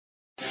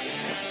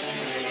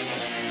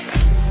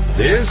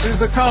This is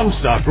the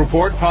Comstock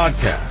Report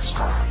podcast.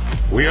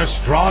 We are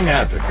strong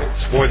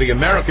advocates for the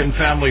American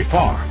family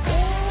farm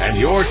and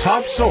your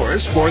top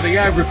source for the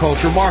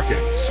agriculture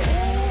markets.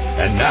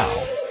 And now,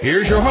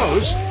 here's your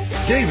host,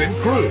 David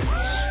Cruz.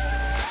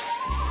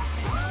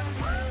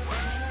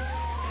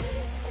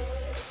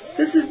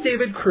 This is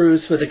David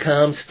Cruz for the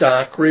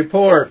Comstock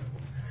Report.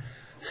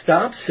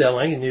 Stop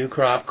selling new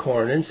crop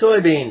corn and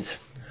soybeans.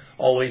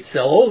 Always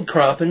sell old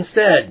crop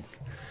instead.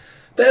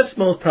 Best,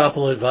 most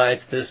popular advice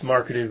this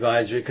market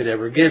advisor could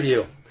ever give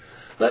you.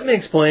 Let me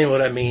explain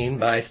what I mean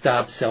by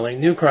stop selling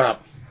new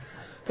crop.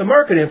 The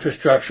market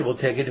infrastructure will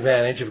take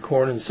advantage of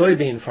corn and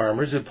soybean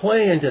farmers who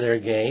play into their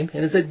game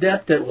and is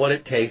adept at what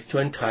it takes to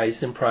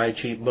entice and pry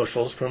cheap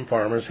bushels from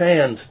farmers'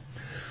 hands.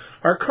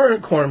 Our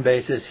current corn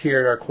basis here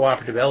at our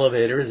cooperative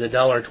elevator is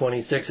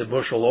 $1.26 a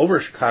bushel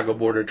over Chicago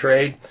border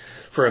trade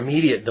for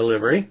immediate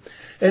delivery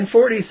and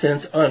 40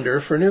 cents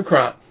under for new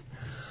crop.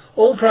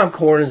 Old crop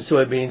corn and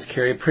soybeans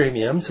carry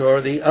premiums, or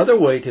the other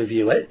way to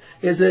view it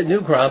is that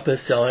new crop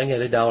is selling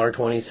at a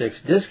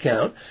 $1.26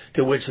 discount,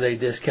 to which they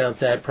discount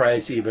that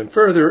price even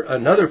further,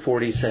 another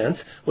 40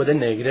 cents, with a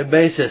negative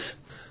basis.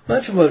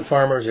 Much of what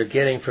farmers are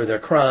getting for their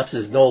crops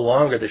is no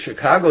longer the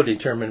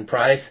Chicago-determined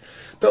price,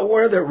 but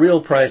where the real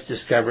price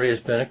discovery has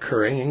been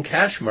occurring in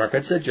cash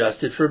markets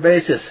adjusted for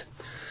basis.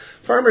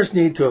 Farmers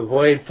need to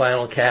avoid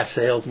final cash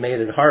sales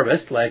made at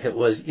harvest like it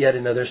was yet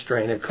another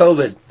strain of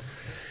COVID.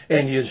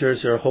 End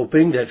users are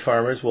hoping that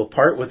farmers will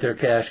part with their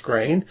cash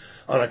grain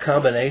on a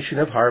combination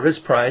of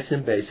harvest price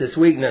and basis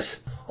weakness.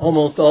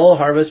 Almost all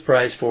harvest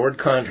price forward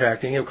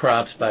contracting of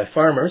crops by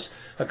farmers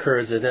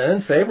occurs at an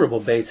unfavorable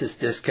basis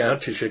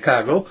discount to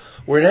Chicago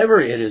wherever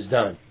it is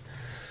done.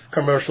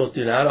 Commercials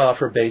do not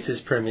offer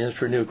basis premiums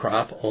for new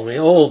crop, only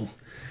old.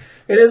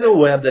 It is a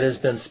web that has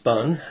been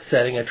spun,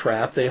 setting a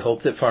trap they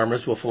hope that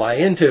farmers will fly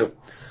into.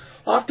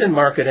 Often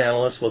market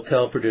analysts will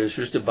tell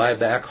producers to buy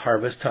back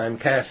harvest time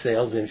cash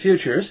sales in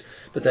futures,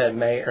 but that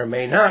may or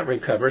may not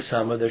recover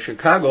some of the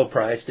Chicago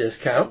price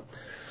discount.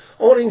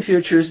 Owning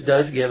futures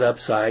does give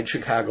upside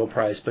Chicago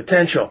price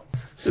potential.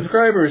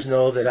 Subscribers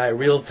know that I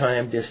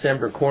real-time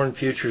December corn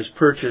futures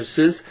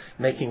purchases,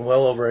 making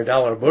well over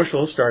 $1 a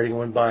bushel starting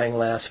when buying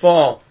last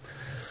fall.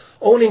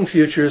 Owning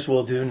futures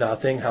will do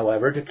nothing,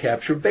 however, to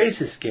capture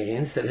basis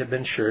gains that have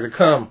been sure to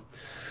come.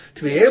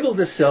 To be able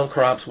to sell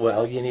crops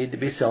well, you need to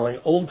be selling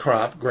old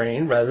crop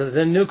grain rather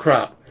than new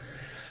crop.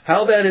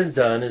 How that is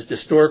done is to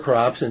store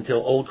crops until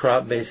old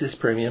crop basis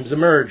premiums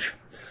emerge.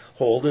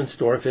 Hold and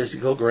store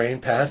physical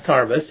grain past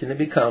harvest and it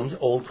becomes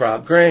old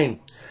crop grain.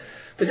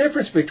 The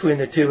difference between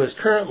the two is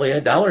currently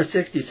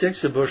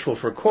 $1.66 a bushel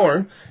for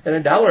corn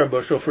and $1 a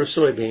bushel for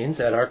soybeans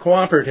at our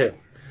cooperative.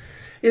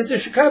 Is the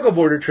Chicago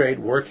border trade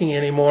working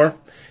anymore?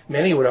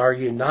 Many would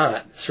argue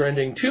not,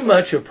 surrendering too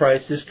much of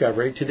price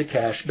discovery to the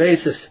cash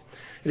basis.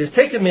 It has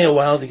taken me a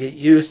while to get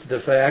used to the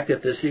fact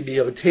that the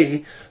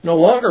CBOT no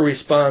longer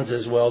responds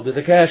as well to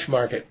the cash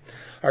market.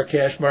 Our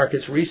cash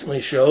markets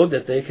recently showed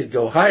that they could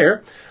go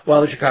higher,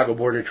 while the Chicago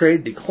Board of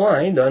Trade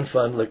declined on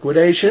fund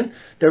liquidation,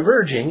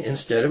 diverging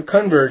instead of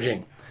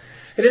converging.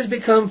 It has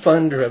become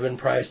fund-driven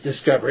price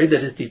discovery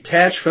that is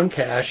detached from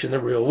cash in the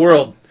real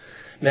world.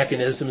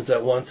 Mechanisms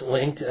that once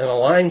linked and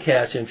aligned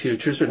cash and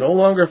futures are no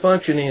longer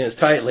functioning as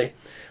tightly.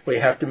 We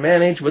have to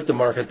manage with the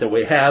market that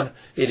we have.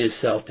 It is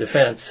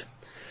self-defense.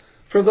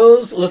 For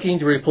those looking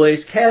to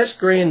replace cash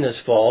grain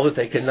this fall that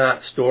they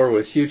cannot store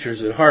with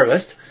futures at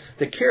harvest,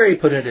 the carry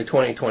put into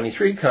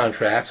 2023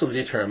 contracts will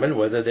determine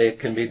whether they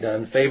can be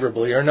done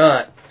favorably or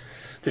not.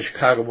 The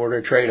Chicago Board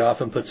of Trade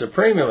often puts a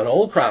premium on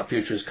old crop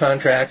futures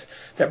contracts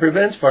that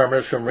prevents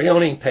farmers from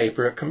reowning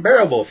paper at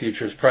comparable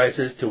futures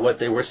prices to what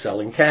they were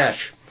selling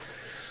cash.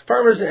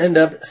 Farmers end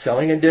up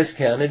selling a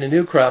discount into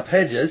new crop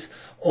hedges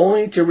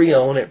only to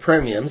reown at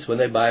premiums when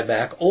they buy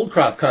back old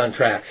crop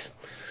contracts.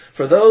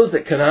 For those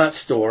that cannot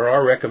store,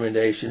 our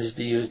recommendation is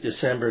to use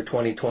December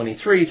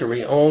 2023 to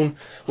reown,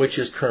 which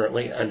is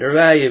currently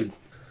undervalued.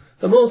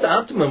 The most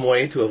optimum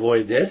way to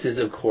avoid this is,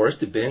 of course,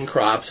 to bin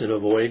crops and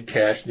avoid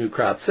cash new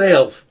crop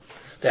sales.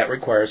 That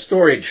requires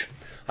storage.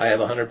 I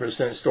have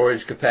 100%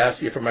 storage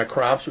capacity for my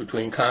crops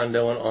between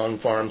condo and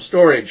on-farm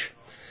storage.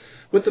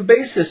 With the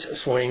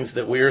basis swings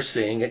that we are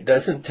seeing, it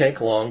doesn't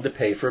take long to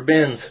pay for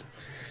bins.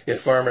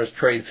 If farmers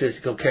trade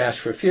physical cash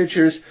for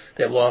futures,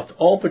 they've lost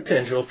all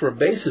potential for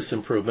basis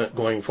improvement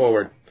going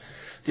forward.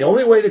 The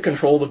only way to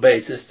control the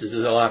basis is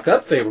to lock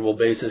up favorable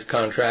basis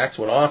contracts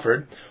when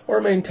offered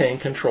or maintain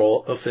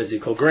control of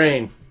physical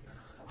grain.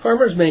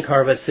 Farmers make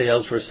harvest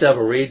sales for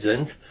several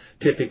reasons.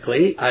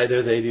 Typically,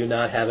 either they do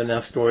not have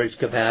enough storage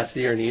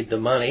capacity or need the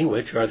money,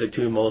 which are the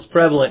two most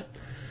prevalent.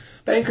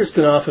 Bankers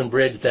can often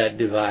bridge that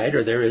divide,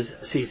 or there is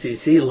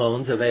CCC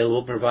loans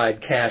available to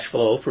provide cash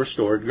flow for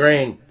stored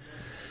grain.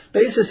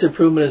 Basis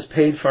improvement has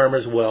paid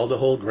farmers well to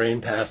hold grain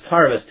past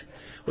harvest.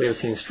 We have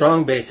seen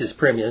strong basis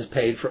premiums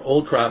paid for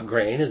old crop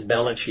grain as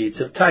balance sheets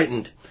have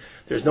tightened.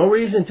 There's no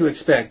reason to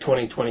expect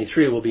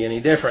 2023 will be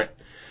any different.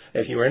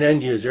 If you are an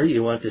end user,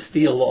 you want to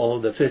steal all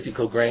of the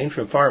physical grain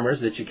from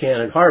farmers that you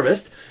cannot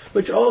harvest,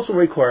 which also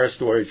requires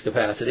storage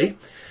capacity.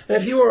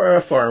 And if you are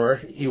a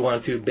farmer, you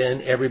want to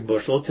bin every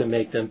bushel to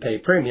make them pay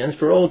premiums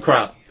for old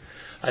crop.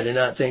 I do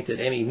not think that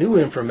any new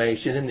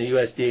information in the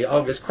USDA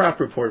August Crop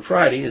Report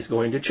Friday is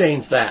going to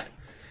change that.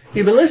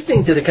 You've been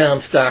listening to the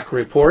Comstock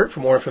Report. For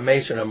more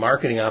information on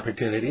marketing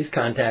opportunities,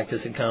 contact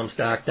us at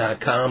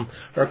Comstock.com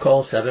or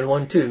call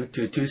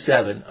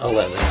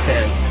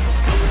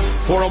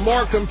 712-227-1110. For a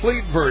more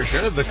complete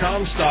version of the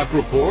Comstock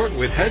Report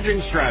with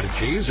hedging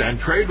strategies and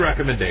trade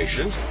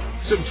recommendations,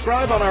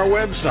 subscribe on our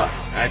website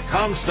at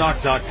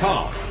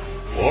Comstock.com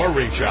or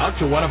reach out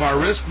to one of our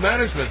risk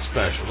management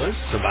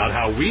specialists about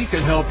how we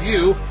can help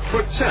you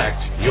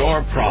protect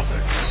your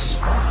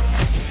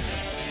profits.